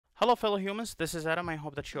Hello fellow humans, this is Adam. I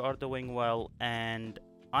hope that you are doing well, and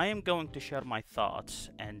I am going to share my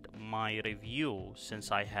thoughts and my review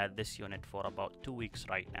since I had this unit for about 2 weeks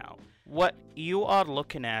right now. What you are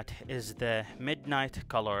looking at is the midnight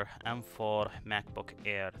color M4 MacBook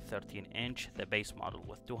Air 13-inch, the base model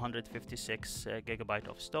with 256 gigabyte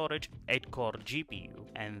of storage, 8-core GPU,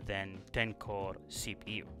 and then 10-core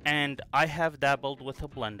CPU. And I have dabbled with a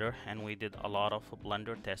Blender, and we did a lot of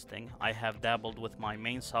Blender testing. I have dabbled with my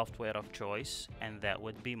main software of choice, and that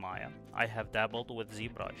would be Maya. I have dabbled with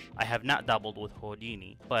ZBrush. I have not dabbled with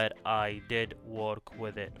Houdini, but I did work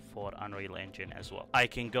with it for Unreal Engine as well. I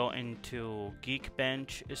can go into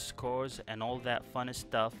Geekbench scores and all that fun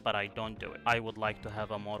stuff, but I don't do it. I would like to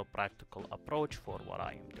have a more practical approach for what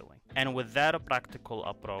I am doing. And with that practical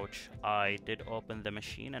approach, I did open the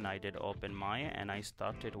machine and I did open Maya and I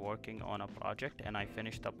started working on a project and I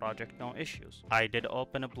finished the project no issues. I did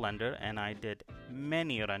open a Blender and I did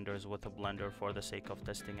many renders with a Blender for the sake of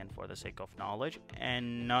testing and for the sake of knowledge,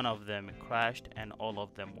 and none of them crashed and all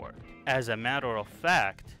of them worked. As a matter of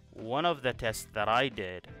fact, one of the tests that I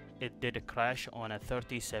did, it did crash on a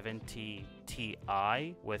 3070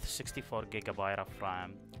 Ti with 64 gigabyte of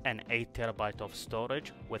RAM and 8 terabyte of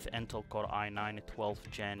storage with Intel Core i9 12th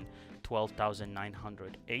Gen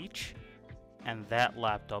 12900H, and that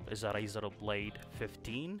laptop is a Razer Blade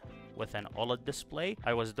 15 with an OLED display.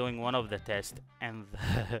 I was doing one of the tests and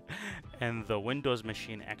the Windows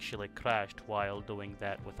machine actually crashed while doing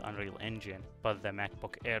that with Unreal Engine, but the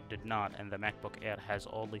MacBook Air did not, and the MacBook Air has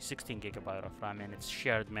only 16 gigabyte of RAM and it's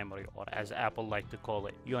shared memory, or as Apple like to call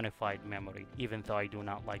it, unified memory, even though I do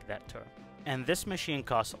not like that term. And this machine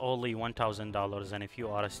costs only $1,000, and if you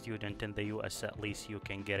are a student in the US at least you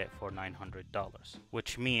can get it for $900,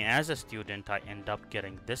 which me as a student I end up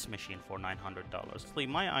getting this machine for $900.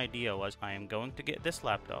 My idea was I am going to get this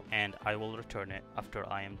laptop and I will return it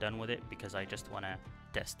after I am done with it because I just want to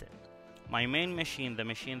test it. My main machine, the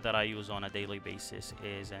machine that I use on a daily basis,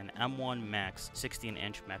 is an M1 Max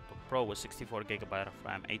 16-inch MacBook Pro with 64 gigabyte of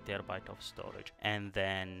RAM, 8 terabyte of storage, and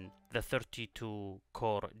then the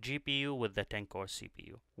 32-core GPU with the 10-core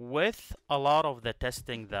CPU. With a lot of the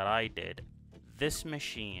testing that I did, this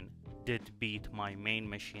machine did beat my main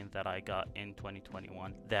machine that I got in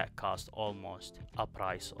 2021 that cost almost a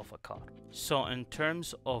price of a car. So in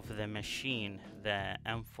terms of the machine, the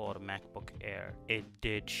M4 MacBook Air, it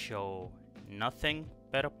did show nothing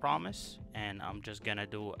but a promise, and I'm just gonna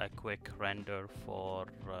do a quick render for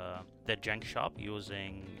the junk shop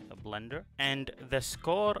using a Blender. And the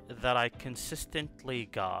score that I consistently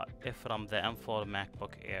got from the M4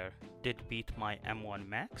 MacBook Air did beat my M1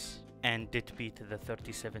 Max and did beat the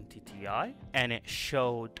 3070 Ti, and it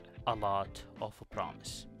showed a lot of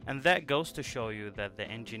promise. And that goes to show you that the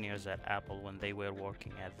engineers at Apple, when they were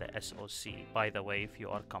working at the SoC, by the way, if you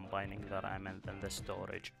are combining the RAM and then the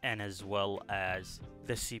storage and as well as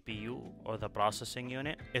the CPU or the processing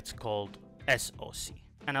unit, it's called SoC.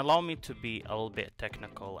 And allow me to be a little bit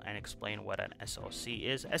technical and explain what an SoC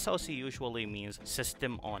is. SoC usually means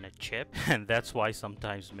system on a chip, and that's why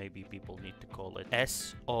sometimes maybe people need to call it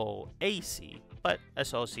SOAC, but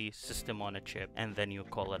SoC, system on a chip, and then you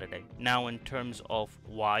call it a day. Now in terms of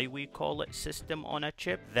why we call it system on a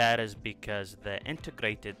chip, that is because the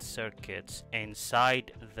integrated circuits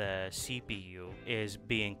inside the CPU is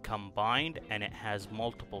being combined and it has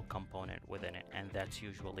multiple components within it, and that's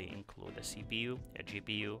usually include a CPU, a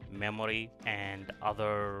GPU, memory, and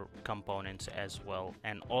other components as well,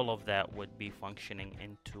 and all of that would be functioning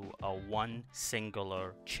into a one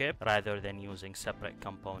singular chip rather than using separate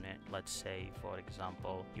component. Let's say for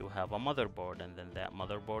example you have a motherboard, and then that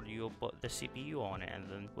motherboard you put the CPU on it, and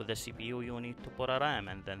then with the CPU you need to put a RAM,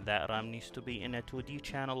 and then that RAM needs to be in a 2D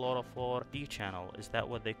channel or a 4D channel. Is that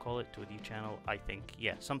what they call it, 2D channel? I think,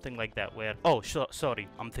 yeah, something like that, where sorry,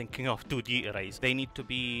 I'm thinking of 2D arrays. They need to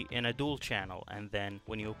be in a dual channel, and then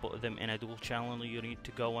when you put them in a dual channel you need to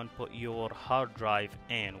go and put your hard drive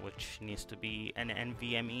in, which needs to be an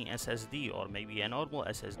NVMe SSD or maybe a normal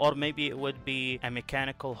SSD, or maybe it would be a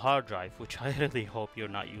mechanical hard drive, which I really hope you're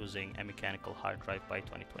not using a mechanical hard drive by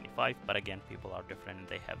 2025, but again, people are different and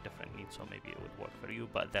they have different needs, so maybe it would work for you,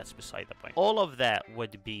 but that's beside the point. All of that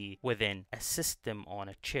would be within a system on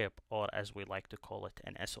a chip, or as we like to call it,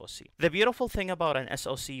 an SoC. The beautiful thing about an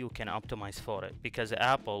SoC, you can optimize for it, because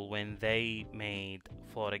Apple, when they made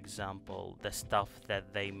for example, the stuff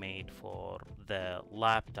that they made for the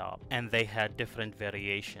laptop, and they had different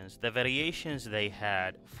variations. The variations, they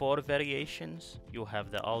had 4 variations. You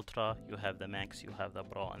have the Ultra, you have the Max, you have the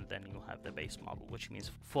Pro, and then you have the base model, which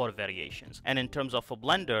means 4 variations. And in terms of a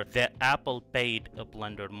Blender, Apple paid a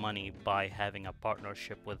Blender money by having a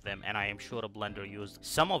partnership with them, and I am sure a Blender used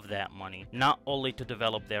some of that money not only to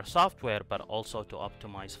develop their software but also to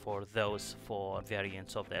optimize for those 4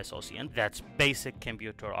 variants of the SoC. And that's basic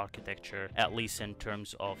computer architecture, at least in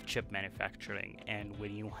terms of chip manufacturing. And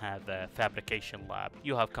when you have a fabrication lab,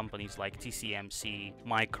 you have companies like TCMC,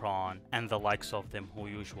 Micron, and the likes of them who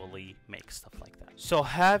usually make stuff like that. So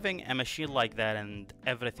having a machine like that and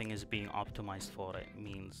everything is being optimized for it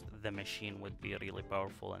means the machine would be really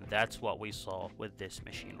powerful, and that's what we saw with this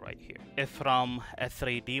machine right here. If from a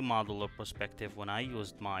 3D modeler perspective, when I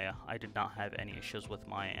used Maya, I did not have any issues with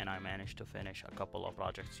Maya, and I managed to finish a couple of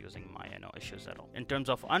projects using Maya, no issues at all. In terms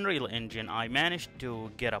of Unreal Engine, I managed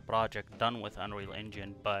to get a project done with Unreal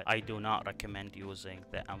Engine, but I do not recommend using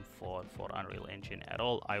the M4 for Unreal Engine at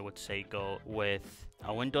all. I would say go with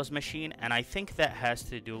a Windows machine, and I think that has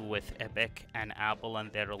to do with Epic and Apple,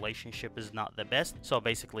 and their relationship is not the best. So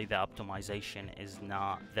basically the optimization is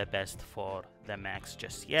not the best for the Macs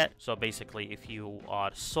just yet. So basically, if you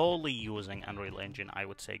are solely using Unreal Engine, I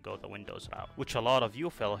would say go the Windows route, which a lot of you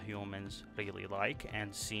fellow humans really like,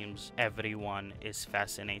 and seems everyone is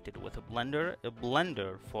fascinated with a Blender. A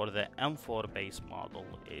Blender for the M4 base model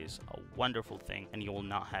is a wonderful thing, and you will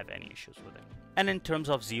not have any issues with it. And in terms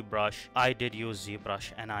of ZBrush, I did use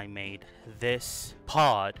ZBrush, and I made this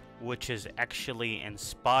pod, which is actually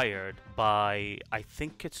inspired by, I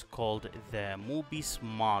think it's called the Mobius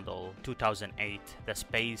Model 2008, the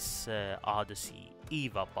Space Odyssey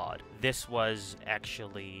EVA pod. This was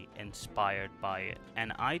actually inspired by it,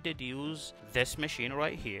 and I did use this machine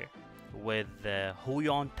right here with the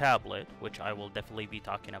Huion tablet, which I will definitely be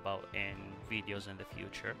talking about in videos in the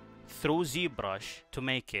future, through ZBrush to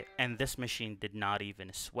make it, and this machine did not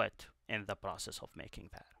even sweat in the process of making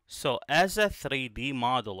that. So as a 3D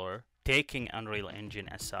modeler, taking Unreal Engine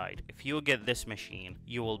aside, if you get this machine,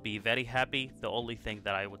 you will be very happy. The only thing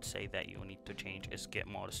that I would say that you need to change is get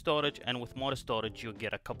more storage, and with more storage you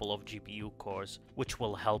get a couple of GPU cores, which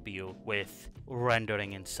will help you with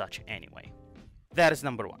rendering and such anyway. That is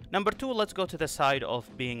number 1. Number 2, let's go to the side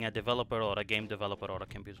of being a developer or a game developer or a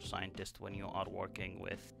computer scientist when you are working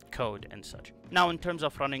with code and such. Now, in terms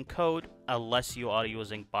of running code, unless you are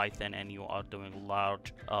using Python and you are doing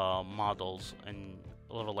large models in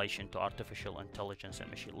relation to artificial intelligence and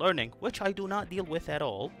machine learning, which I do not deal with at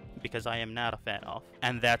all because I am not a fan of,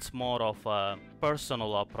 and that's more of a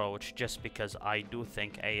personal approach, just because I do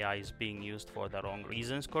think AI is being used for the wrong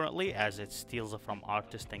reasons currently, as it steals from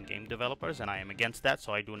artists and game developers, and I am against that,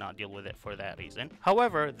 so I do not deal with it for that reason.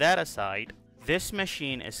 However, that aside, this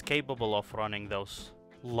machine is capable of running those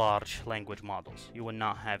large language models. You will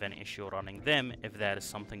not have an issue running them if that is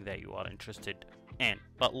something that you are interested in.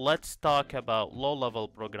 But let's talk about low-level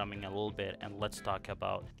programming a little bit, and let's talk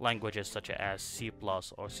about languages such as C++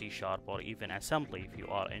 or C# or even assembly if you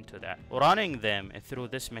are into that. Running them through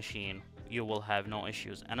this machine, you will have no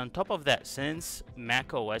issues. And on top of that, since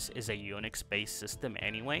macOS is a Unix-based system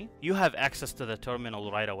anyway, you have access to the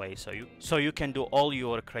terminal right away, so you can do all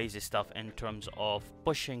your crazy stuff in terms of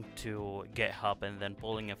pushing to GitHub and then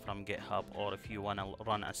pulling it from GitHub, or if you want to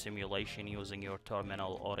run a simulation using your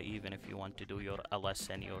terminal, or even if you want to do your LS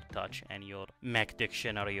and your touch and your Mac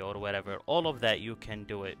dictionary or whatever, all of that you can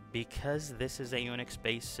do it because this is a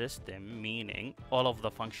Unix-based system, meaning all of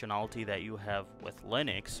the functionality that you have with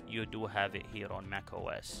Linux, you do have it here on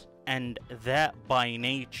macOS. And that by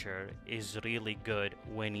nature is really good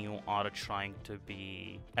when you are trying to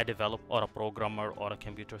be a developer or a programmer or a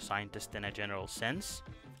computer scientist in a general sense,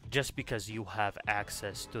 just because you have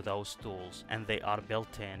access to those tools and they are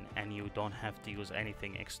built in and you don't have to use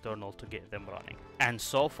anything external to get them running. And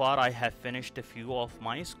so far I have finished a few of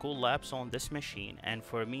my school labs on this machine, and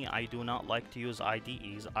for me, I do not like to use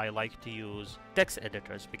IDEs. I like to use text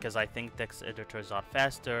editors because I think text editors are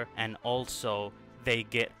faster, and also they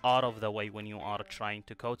get out of the way when you are trying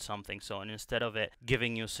to code something. So instead of it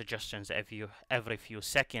giving you suggestions every few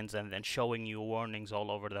seconds and then showing you warnings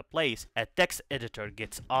all over the place, a text editor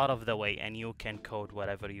gets out of the way and you can code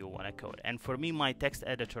whatever you want to code. And for me, my text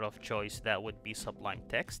editor of choice, that would be Sublime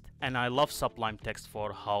Text. And I love Sublime Text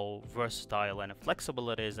for how versatile and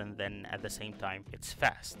flexible it is, and then at the same time, it's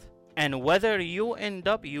fast. And whether you end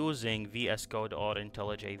up using VS Code or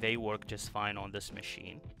IntelliJ, they work just fine on this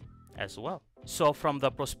machine as well. So from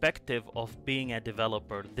the perspective of being a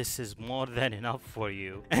developer, this is more than enough for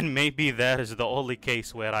you. And maybe that is the only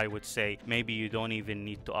case where I would say maybe you don't even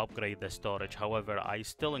need to upgrade the storage. However, I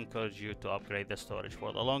still encourage you to upgrade the storage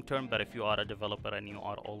for the long term. But if you are a developer and you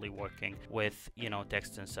are only working with,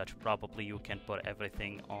 text and such, probably you can put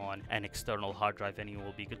everything on an external hard drive and you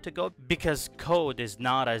will be good to go, because code is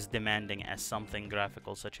not as demanding as something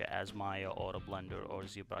graphical such as Maya or a Blender or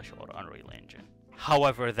ZBrush or Unreal Engine.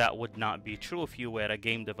 However, that would not be true if you were a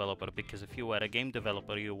game developer, because if you were a game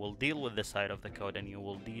developer, you will deal with the side of the code and you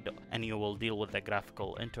will deal with the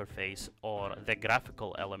graphical interface or the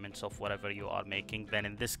graphical elements of whatever you are making. Then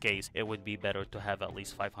in this case, it would be better to have at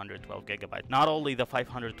least 512 gigabytes. Not only the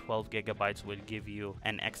 512 gigabytes will give you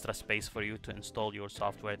an extra space for you to install your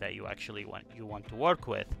software that you actually want to work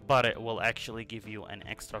with, but it will actually give you an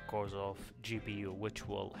extra cores of GPU, which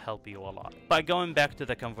will help you a lot. By going back to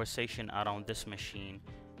the conversation around this machine,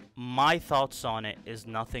 my thoughts on it is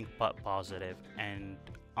nothing but positive, and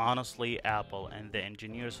honestly, Apple and the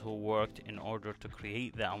engineers who worked in order to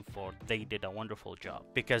create the M4, they did a wonderful job,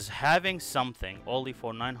 because having something only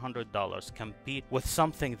for $900 compete with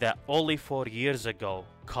something that only 4 years ago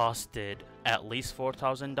costed at least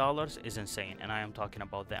 $4,000 is insane. And I am talking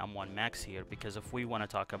about the M1 Max here, because if we want to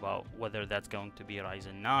talk about whether that's going to be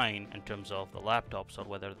Ryzen 9 in terms of the laptops or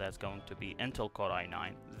whether that's going to be Intel Core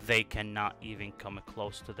i9, they cannot even come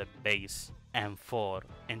close to the base M4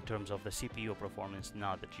 in terms of the CPU performance,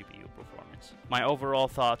 not the GPU performance. My overall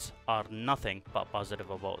thoughts are nothing but positive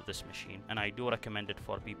about this machine, and I do recommend it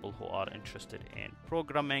for people who are interested in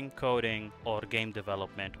programming, coding, or game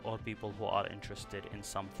development, or people who are interested in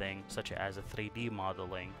something such as a 3D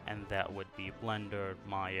modeling, and that would be Blender,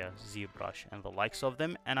 Maya, ZBrush, and the likes of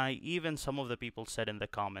them. And some of the people said in the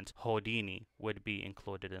comments Houdini would be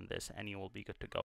included in this, and you will be good to go.